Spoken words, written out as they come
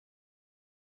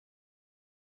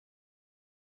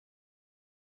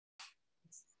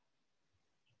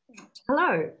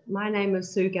Hello, my name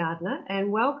is Sue Gardiner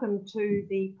and welcome to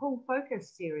the Pull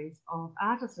Focus series of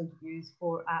artist interviews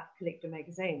for Art Collector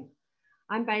magazine.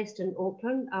 I'm based in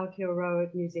Auckland,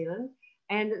 Aotearoa, New Zealand,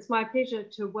 and it's my pleasure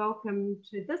to welcome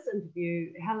to this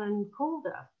interview Helen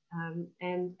Calder.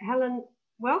 And Helen,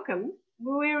 welcome.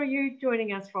 Where are you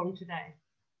joining us from today?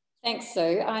 Thanks,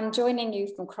 Sue. I'm joining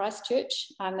you from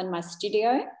Christchurch. I'm in my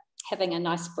studio having a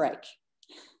nice break.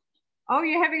 Oh,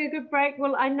 you're having a good break.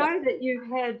 Well, I know that you've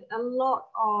had a lot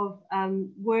of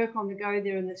work on the go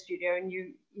there in the studio, and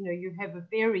you have a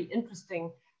very interesting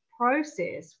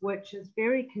process which is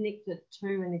very connected to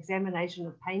an examination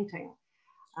of painting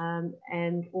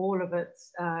and all of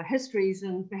its histories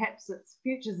and perhaps its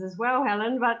futures as well,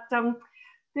 Helen. But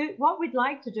what we'd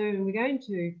like to do, and we're going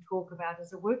to talk about,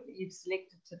 is a work that you've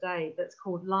selected today that's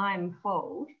called Lime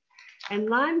Fold. And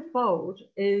Lime Fold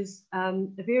is a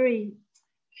very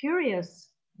curious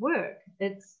work.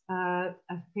 It's a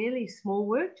fairly small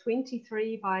work,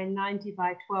 23 by 90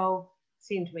 by 12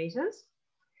 centimeters,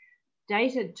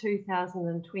 dated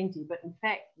 2020, but in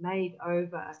fact made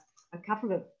over a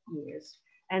couple of years.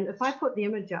 And if I put the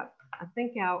image up, I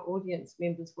think our audience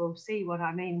members will see what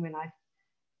I mean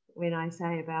when I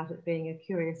say about it being a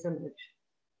curious image.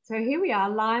 So here we are,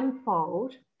 Lime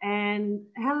Fold. And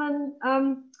Helen,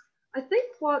 I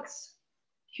think what's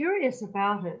curious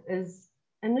about it is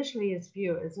initially as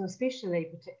viewers, and especially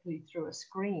particularly through a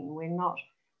screen, we're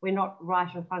not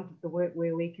right in front of the work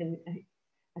where we can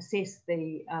assess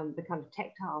the kind of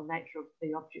tactile nature of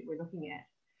the object we're looking at.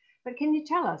 But can you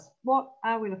tell us, what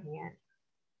are we looking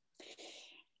at?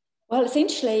 Well,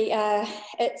 essentially,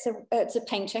 it's a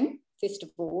painting, first of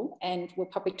all, and we'll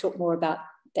probably talk more about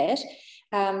that.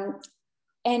 And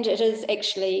it is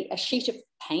actually a sheet of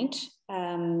paint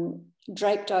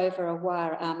draped over a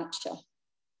wire armature.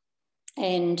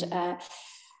 And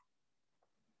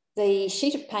the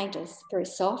sheet of paint is very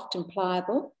soft and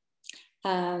pliable.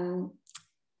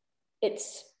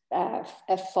 It's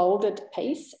a folded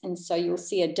piece, and so you'll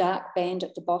see a dark band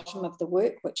at the bottom of the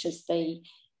work, which is the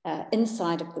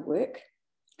inside of the work.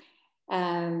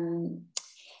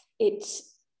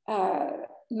 It's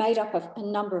made up of a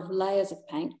number of layers of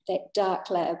paint, that dark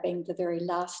layer being the very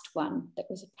last one that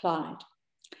was applied.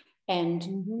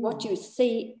 And what you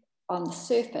see on the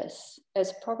surface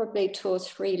is probably 2 or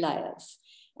 3 layers,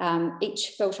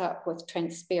 each filled up with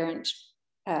transparent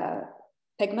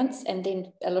pigments and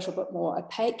then a little bit more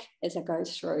opaque as it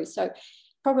goes through. So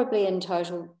probably in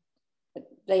total,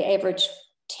 the average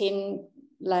 10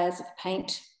 layers of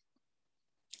paint.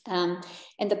 And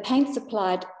the paint's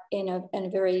applied in a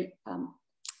very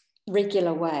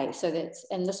regular way. So that's,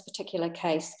 in this particular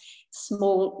case,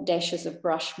 small dashes of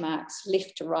brush marks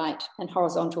left to right in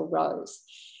horizontal rows.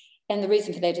 And the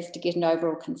reason for that is to get an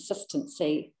overall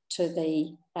consistency to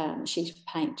the sheet of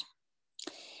paint.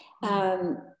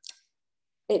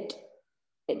 It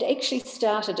actually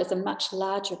started as a much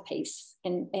larger piece.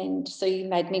 And so you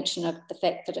made mention of the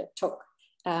fact that it took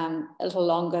a little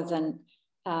longer than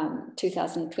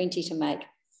 2020 to make.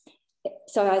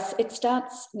 So it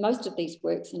starts, most of these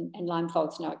works, and Lime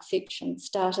Fold's no exception,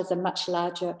 start as a much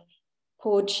larger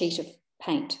poured sheet of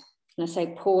paint. And I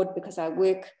say poured because I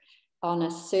work on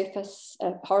a surface,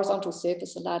 a horizontal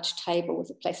surface, a large table with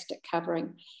a plastic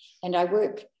covering, and I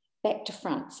work back to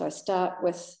front. So I start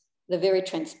with the very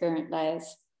transparent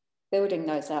layers, building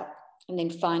those up, and then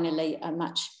finally a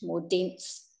much more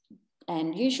dense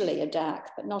and usually a dark,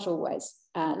 but not always,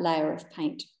 layer of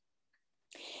paint.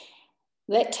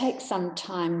 That takes some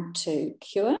time to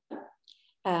cure.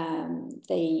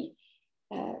 The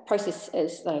process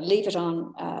is that I leave it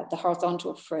on the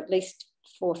horizontal for at least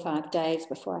 4 or 5 days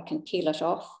before I can peel it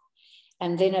off.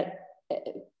 And then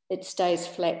it stays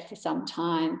flat for some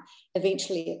time.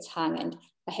 Eventually it's hung, and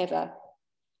I have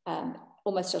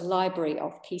almost a library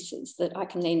of pieces that I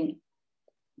can then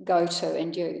go to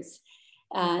and use.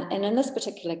 And in this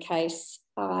particular case,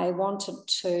 I wanted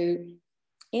to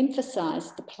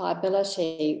emphasize the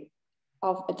pliability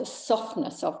of the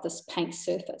softness of this paint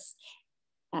surface.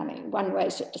 I mean, one way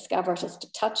to discover it is to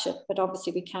touch it, but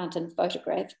obviously we can't in a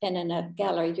photograph, and in a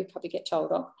gallery you probably get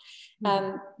told off.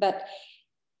 But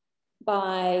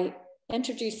by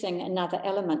introducing another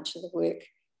element to the work,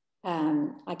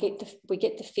 we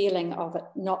get the feeling of it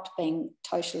not being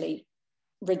totally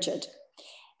rigid.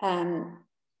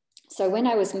 So when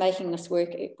I was making this work,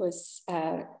 it was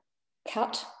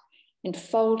cut and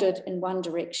folded in one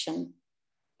direction,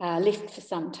 left for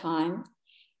some time,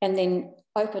 and then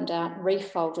opened out and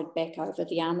refolded back over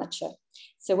the armature.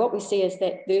 So what we see is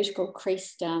that vertical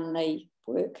crease down the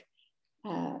work,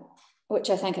 which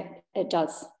I think it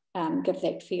does give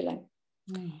that feeling.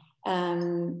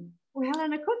 Well,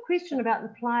 Helen, a quick question about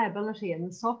the pliability and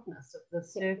the softness of the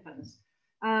surface.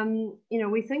 You know,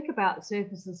 we think about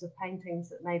surfaces of paintings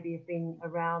that maybe have been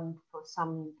around for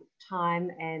some time,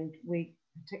 and we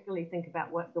particularly think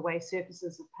about the way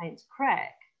surfaces of paints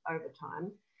crack over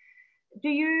time. Do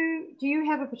you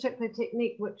have a particular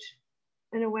technique which,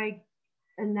 in a way,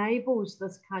 enables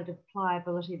this kind of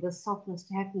pliability, this softness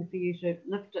to happen for you to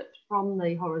lift it from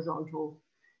the horizontal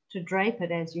to drape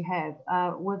it as you have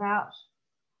without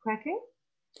cracking?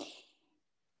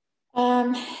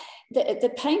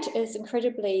 The paint is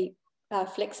incredibly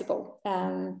flexible.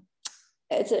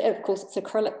 Of course, it's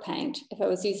acrylic paint. If I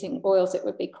was using oils, it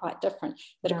would be quite different.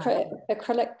 But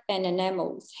acrylic and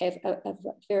enamels have a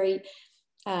very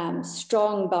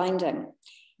strong binding,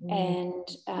 and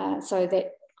so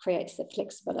that creates the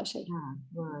flexibility.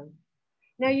 Right.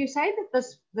 Now you say that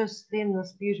this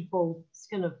beautiful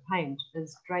skin of paint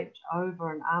is draped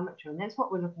over an armature, and that's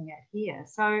what we're looking at here.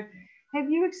 So have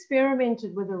you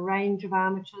experimented with a range of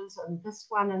armatures, and this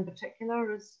one in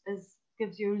particular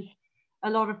gives you a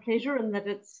lot of pleasure in that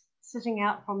it's sitting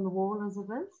out from the wall as it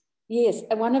is? Yes,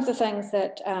 and one of the things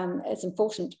that is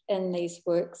important in these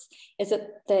works is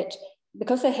that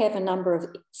because they have a number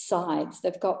of sides,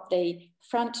 they've got the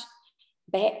front,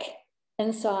 back,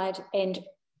 inside, and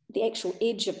the actual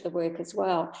edge of the work as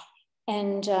well.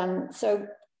 And so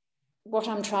what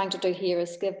I'm trying to do here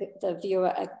is give the viewer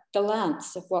a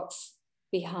glance of what's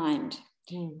behind.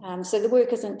 So the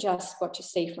work isn't just what you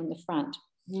see from the front.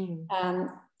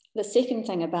 The second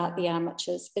thing about the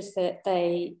armatures is that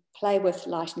they play with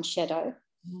light and shadow.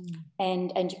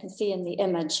 And you can see in the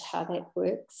image how that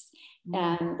works.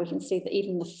 We can see that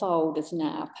even the fold is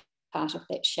now part of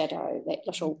that shadow. That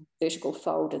little vertical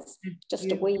fold is just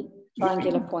a wee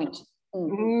triangular point.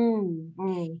 And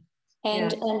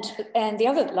the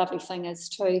other lovely thing is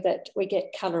too that we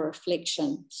get colour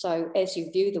reflection. So as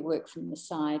you view the work from the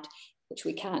side, which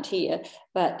we can't hear,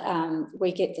 but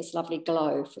we get this lovely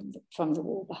glow from the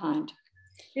wall behind.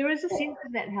 There is a sense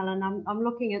of that, Helen. I'm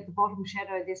looking at the bottom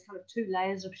shadow. There's kind of two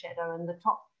layers of shadow, and the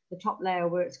top layer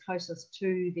where it's closest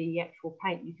to the actual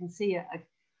paint, you can see a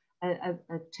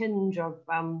tinge of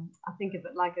I think of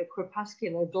it like a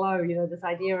crepuscular glow. You know, this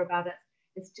idea about it.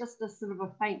 It's just a sort of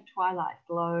a faint twilight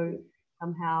glow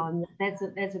somehow, and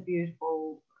that's a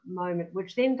beautiful moment,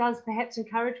 which then does perhaps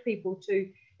encourage people to,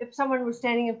 if someone was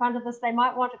standing in front of this, they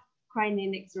might want to crane their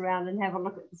necks around and have a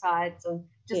look at the sides and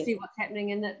just see what's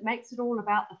happening. And it makes it all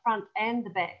about the front and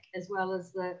the back, as well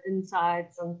as the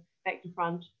insides and back to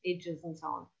front edges and so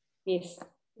on. Yes,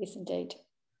 indeed.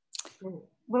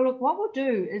 Well, look, what we'll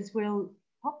do is we'll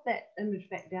pop that image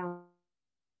back down.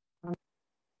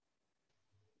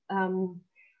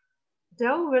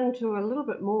 Delve into a little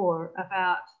bit more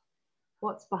about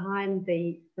what's behind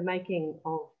the making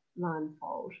of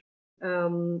Limefold.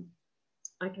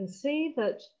 I can see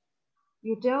that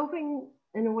you're delving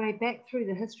in a way back through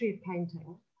the history of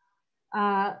painting,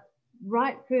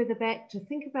 right further back to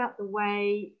think about the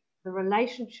way the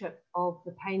relationship of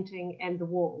the painting and the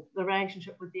wall, the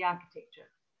relationship with the architecture,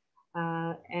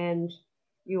 and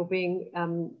you're being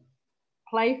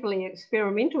playfully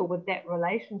experimental with that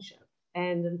relationship.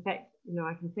 And in fact, you know,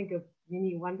 I can think of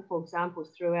many wonderful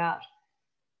examples throughout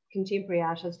contemporary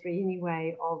art history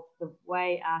anyway of the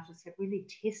way artists have really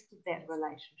tested that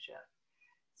relationship.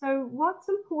 So what's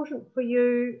important for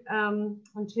you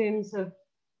in terms of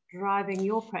driving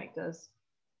your practice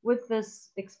with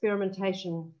this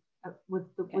experimentation with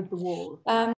the wall?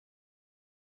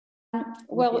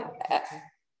 Well,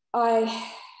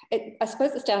 I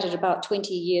suppose it started about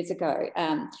 20 years ago.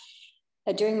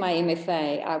 During my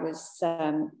MFA, I was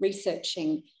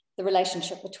researching the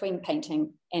relationship between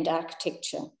painting and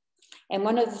architecture. And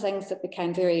one of the things that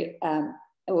became very, it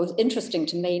was interesting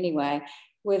to me anyway,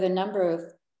 were the number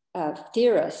of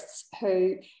theorists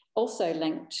who also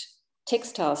linked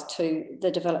textiles to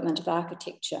the development of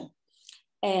architecture.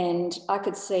 And I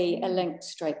could see a link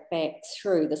straight back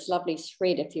through this lovely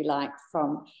thread, if you like,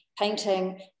 from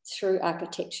painting through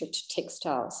architecture to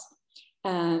textiles.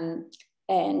 And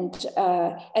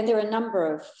there are a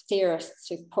number of theorists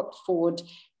who've put forward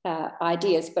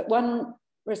ideas, but one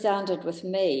resounded with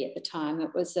me at the time.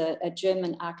 It was a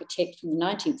German architect from the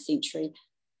 19th century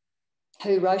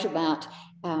who wrote about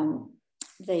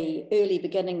the early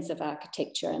beginnings of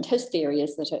architecture, and his theory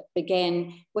is that it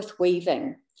began with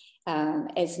weaving.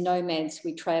 As nomads,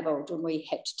 we travelled and we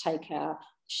had to take our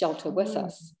shelter with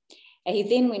us. And he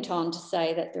then went on to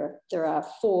say that there are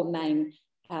four main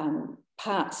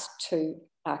parts to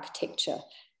architecture: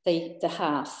 the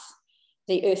house,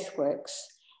 the earthworks,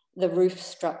 the roof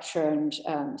structure, and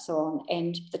so on,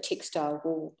 and the textile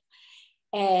wall.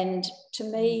 And to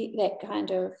me, that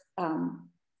kind of,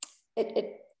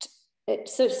 it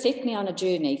sort of set me on a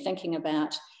journey thinking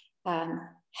about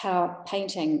how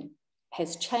painting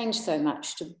has changed so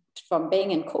much from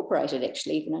being incorporated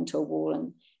actually even into a wall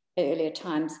in earlier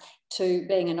times to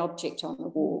being an object on the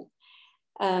wall.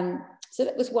 So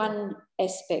that was one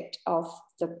aspect of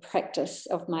the practice,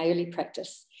 of my early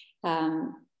practice,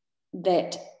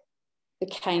 that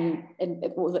became,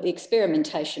 well, the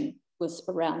experimentation was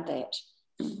around that.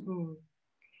 Mm.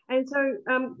 And so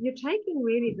you're taking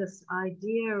really this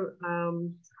idea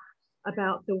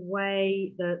about the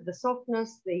way, the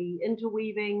softness, the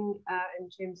interweaving in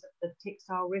terms of the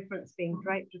textile reference being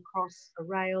draped across a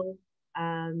rail,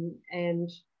 and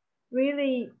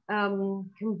really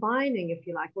combining, if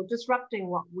you like, or disrupting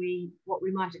what we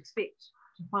might expect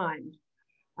to find.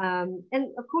 And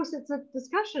of course, it's a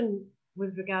discussion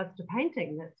with regards to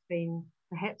painting that's been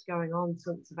perhaps going on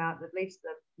since about at least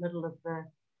the middle of the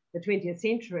 20th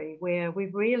century, where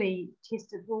we've really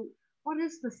tested, well, what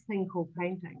is this thing called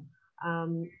painting?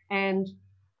 And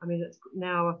I mean, it's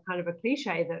now a kind of a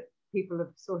cliche that people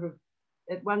have sort of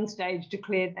at one stage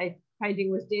declared that painting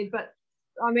was dead, but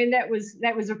I mean, that was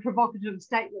a provocative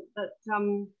statement that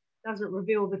doesn't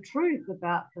reveal the truth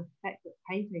about the fact that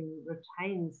painting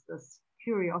retains this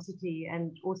curiosity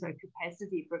and also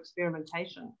capacity for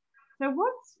experimentation. So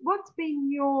what's been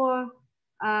your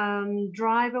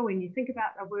driver when you think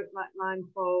about a work like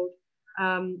Linefold,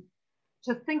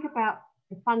 to think about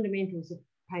the fundamentals of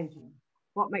painting?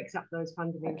 What makes up those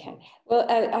fundamentals? Okay. Well,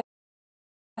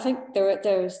 I think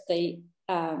there's the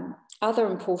other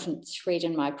important thread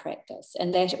in my practice,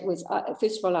 and that it was,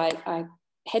 first of all, I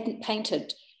hadn't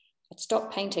painted. I'd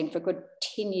stopped painting for a good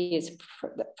 10 years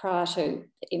prior to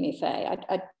the MFA.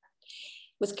 I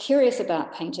was curious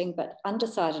about painting, but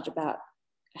undecided about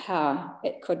how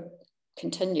it could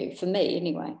continue, for me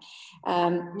anyway.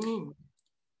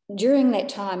 During that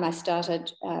time, I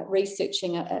started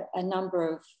researching a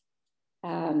number of,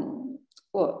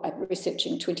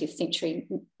 researching 20th century,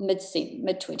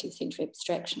 mid-20th century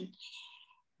abstraction.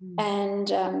 And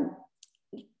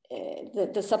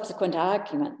the subsequent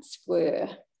arguments were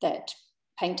that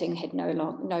painting had no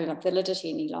validity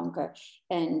any longer.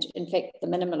 And in fact, the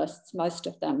minimalists, most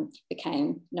of them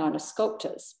became known as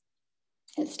sculptors.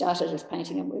 It started as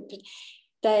painting and work.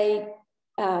 They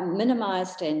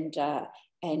minimized and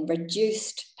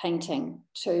reduced painting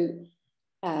to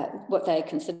what they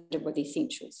considered were the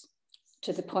essentials,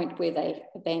 to the point where they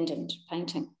abandoned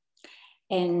painting.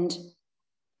 And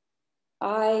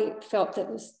I felt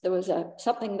that there was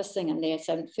something missing in there.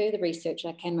 So in further research,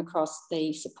 I came across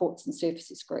the Supports and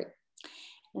Surfaces group.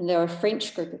 And they're a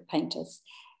French group of painters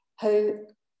who,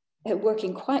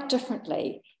 working quite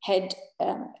differently, had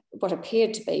what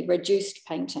appeared to be reduced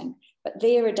painting. But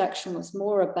their reduction was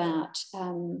more about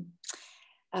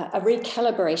a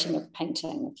recalibrating of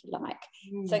painting, if you like,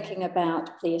 thinking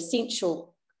about the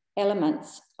essential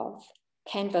elements of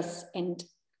canvas and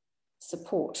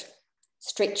support,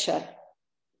 stretcher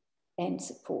and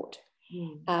support.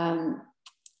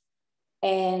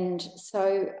 And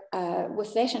so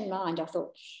with that in mind, I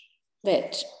thought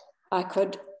that I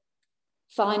could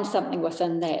find something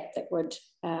within that would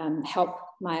help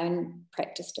my own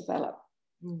practice develop.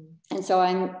 And so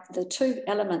the two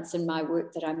elements in my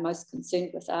work that I'm most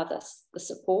concerned with are the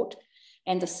support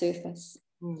and the surface.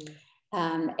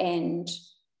 And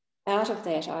out of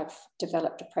that, I've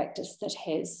developed a practice that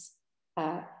has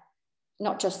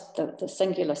not just the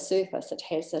singular surface, it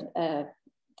has,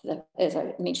 as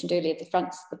I mentioned earlier, the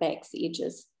fronts, the backs, the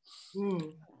edges,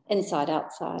 inside,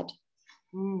 outside.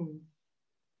 And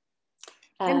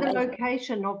the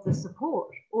location of the support,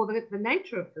 or the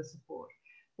nature of the support.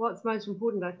 What's most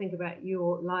important, I think, about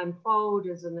your Linefold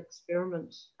as an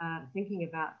experiment, thinking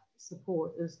about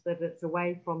support, is that it's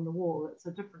away from the wall. It's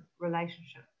a different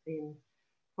relationship than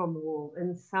from the wall.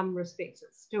 In some respects,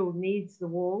 it still needs the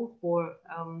wall for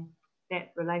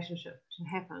that relationship to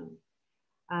happen.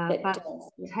 But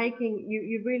taking,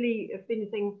 you really, if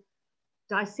anything,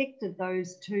 dissected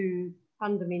those two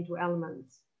fundamental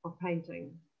elements of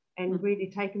painting and really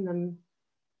taken them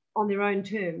on their own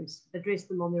terms, address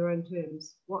them on their own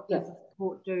terms. What does the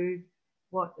support do?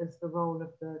 What is the role of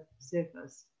the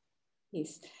surface?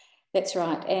 Yes, that's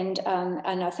right. And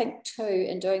I think too,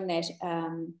 in doing that,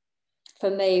 for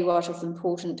me, what is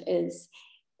important is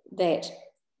that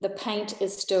the paint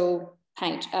is still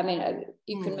paint. I mean,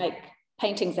 you can make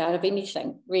paintings out of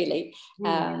anything, really.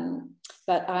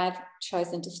 But I've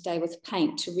chosen to stay with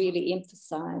paint to really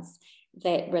emphasize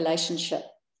that relationship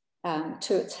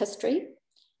to its history.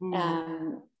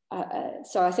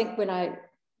 So I think when I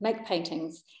make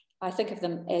paintings, I think of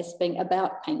them as being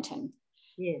about painting.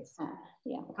 Yes.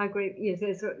 Yeah. I agree.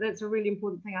 Yes, that's a really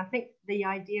important thing. I think the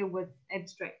idea with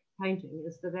abstract painting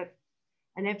is that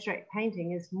an abstract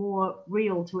painting is more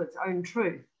real to its own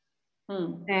truth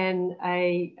than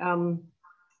a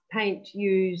paint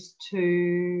used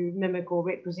to mimic or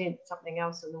represent something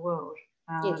else in the world.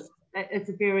 Yes. It's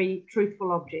a very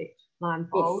truthful object,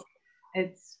 blindfold. Yes.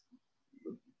 It's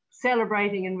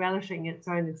celebrating and relishing its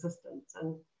own existence.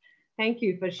 And thank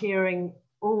you for sharing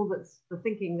all the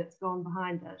thinking that's gone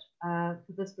behind it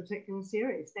for this particular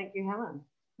series. Thank you, Helen.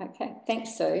 Okay,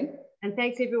 thanks, Sue. And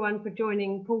thanks everyone for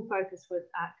joining Full Focus with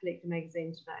Art Collector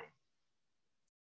magazine today.